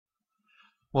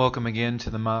Welcome again to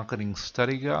the Marketing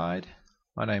Study Guide.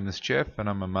 My name is Jeff and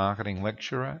I'm a marketing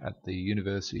lecturer at the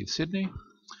University of Sydney.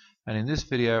 And in this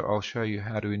video I'll show you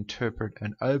how to interpret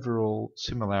an overall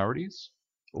similarities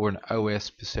or an OS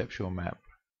perceptual map.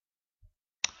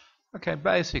 Okay,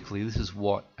 basically this is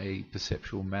what a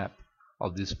perceptual map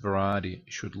of this variety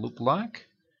should look like.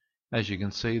 As you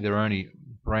can see, there are only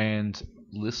brands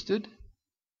listed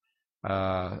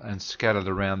and scattered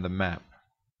around the map.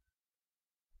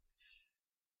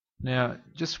 Now,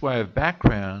 just way of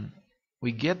background,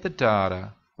 we get the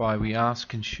data by we ask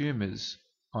consumers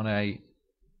on a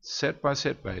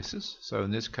set-by-set basis. So in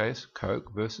this case,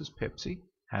 Coke versus Pepsi,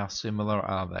 how similar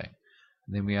are they?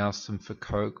 And then we ask them for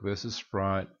Coke versus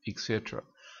Sprite, etc.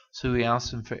 So we ask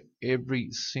them for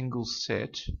every single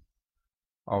set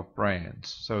of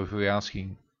brands. So if we're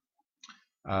asking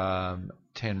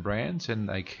 10 brands and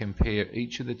they compare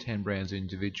each of the 10 brands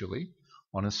individually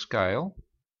on a scale,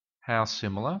 how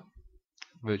similar,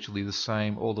 virtually the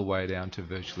same, all the way down to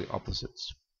virtually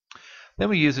opposites. Then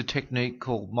we use a technique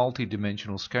called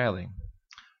multi-dimensional scaling,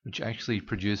 which actually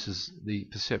produces the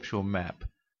perceptual map,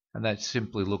 and that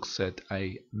simply looks at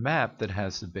a map that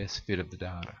has the best fit of the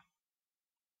data.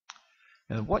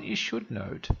 And what you should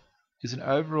note is an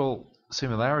overall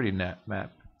similarity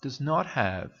map does not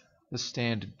have the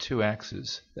standard two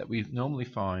axes that we normally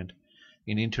find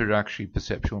in introductory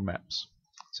perceptual maps.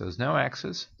 So there's no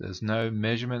axis, there's no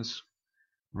measurements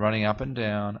running up and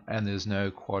down, and there's no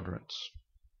quadrants.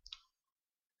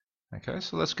 Okay,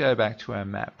 so let's go back to our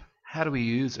map. How do we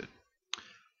use it?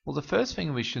 Well, the first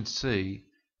thing we should see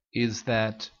is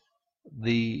that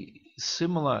the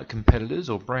similar competitors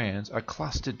or brands are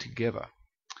clustered together.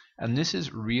 And this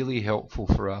is really helpful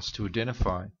for us to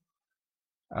identify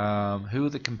who are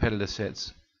the competitor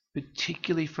sets,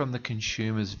 particularly from the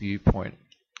consumer's viewpoint.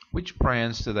 Which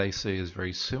brands do they see as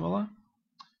very similar,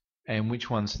 and which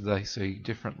ones do they see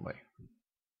differently?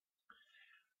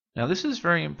 Now this is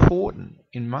very important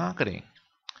in marketing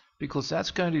because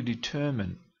that's going to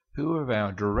determine who are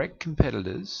our direct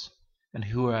competitors and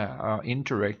who are our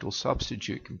indirect or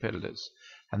substitute competitors.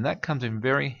 And that comes in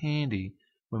very handy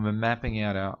when we're mapping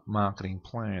out our marketing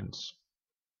plans.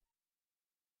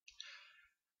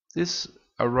 This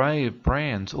array of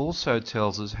brands also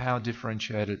tells us how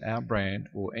differentiated our brand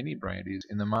or any brand is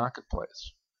in the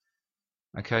marketplace.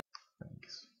 Okay,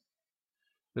 thanks.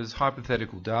 There's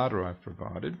hypothetical data I've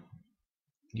provided.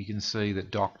 You can see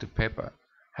that Dr. Pepper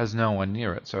has no one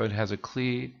near it, so it has a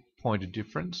clear point of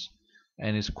difference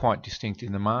and is quite distinct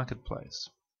in the marketplace.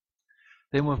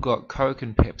 Then we've got Coke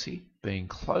and Pepsi being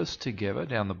close together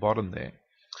down the bottom there,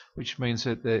 which means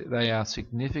that they are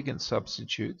significant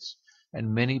substitutes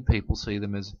and many people see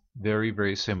them as very,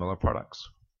 very similar products.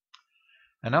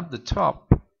 And up the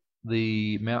top,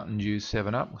 the Mountain Dew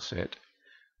 7-Up set,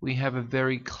 we have a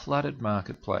very cluttered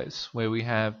marketplace where we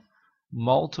have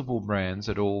multiple brands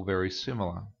that are all very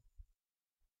similar.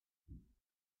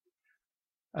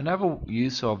 Another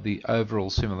use of the overall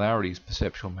similarities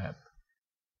perceptual map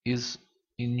is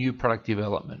in new product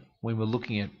development when we're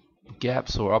looking at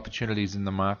gaps or opportunities in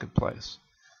the marketplace.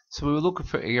 So we're looking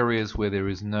for areas where there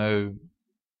is no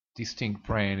distinct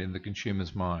brand in the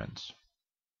consumer's minds.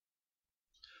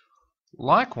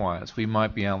 Likewise, we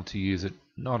might be able to use it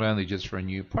not only just for a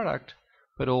new product,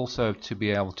 but also to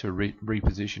be able to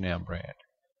reposition our brand.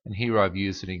 And here I've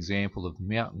used an example of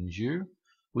Mountain Dew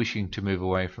wishing to move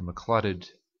away from a cluttered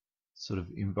sort of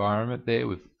environment there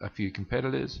with a few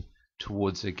competitors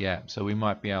towards a gap. So we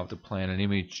might be able to plan an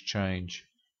image change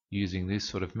using this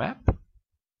sort of map.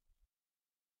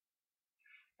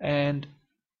 And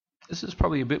this is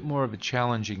probably a bit more of a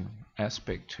challenging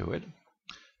aspect to it.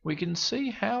 We can see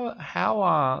how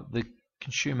are the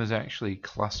consumers actually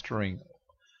clustering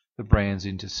the brands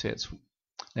into sets.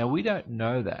 Now we don't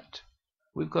know that.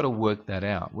 We've got to work that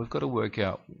out. We've got to work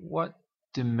out what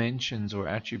dimensions or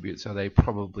attributes are they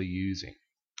probably using.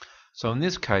 So in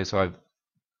this case I've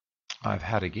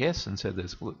had a guess and said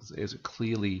there's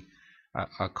clearly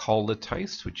a cola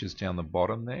taste, which is down the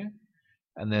bottom there,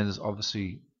 and then there's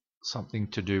obviously something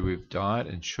to do with diet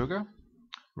and sugar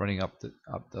running up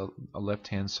the left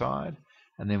hand side,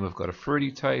 and then we've got a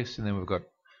fruity taste, and then we've got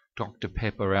Dr.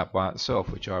 Pepper out by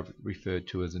itself, which I've referred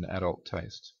to as an adult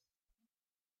taste.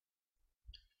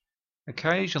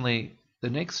 Occasionally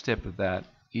the next step of that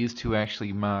is to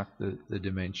actually mark the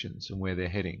dimensions and where they're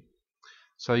heading.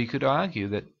 So you could argue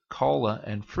that cola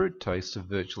and fruit tastes are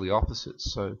virtually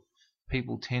opposites, so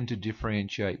people tend to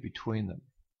differentiate between them.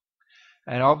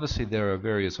 And obviously there are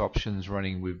various options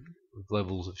running with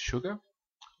levels of sugar,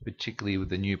 particularly with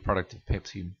the new product of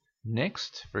Pepsi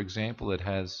Next, for example, it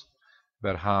has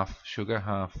about half sugar,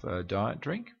 half diet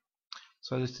drink.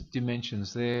 So there's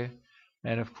dimensions there,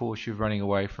 and of course you're running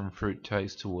away from fruit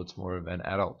taste towards more of an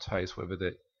adult taste, whether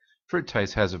that fruit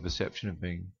taste has a perception of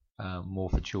being more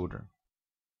for children.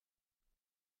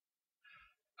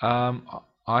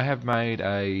 I have made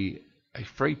a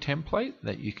free template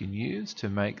that you can use to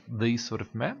make these sort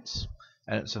of maps,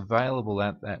 and it's available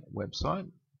at that website,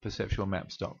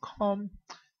 perceptualmaps.com,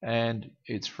 and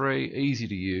it's free, easy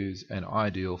to use, and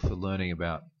ideal for learning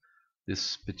about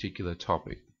this particular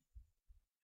topic.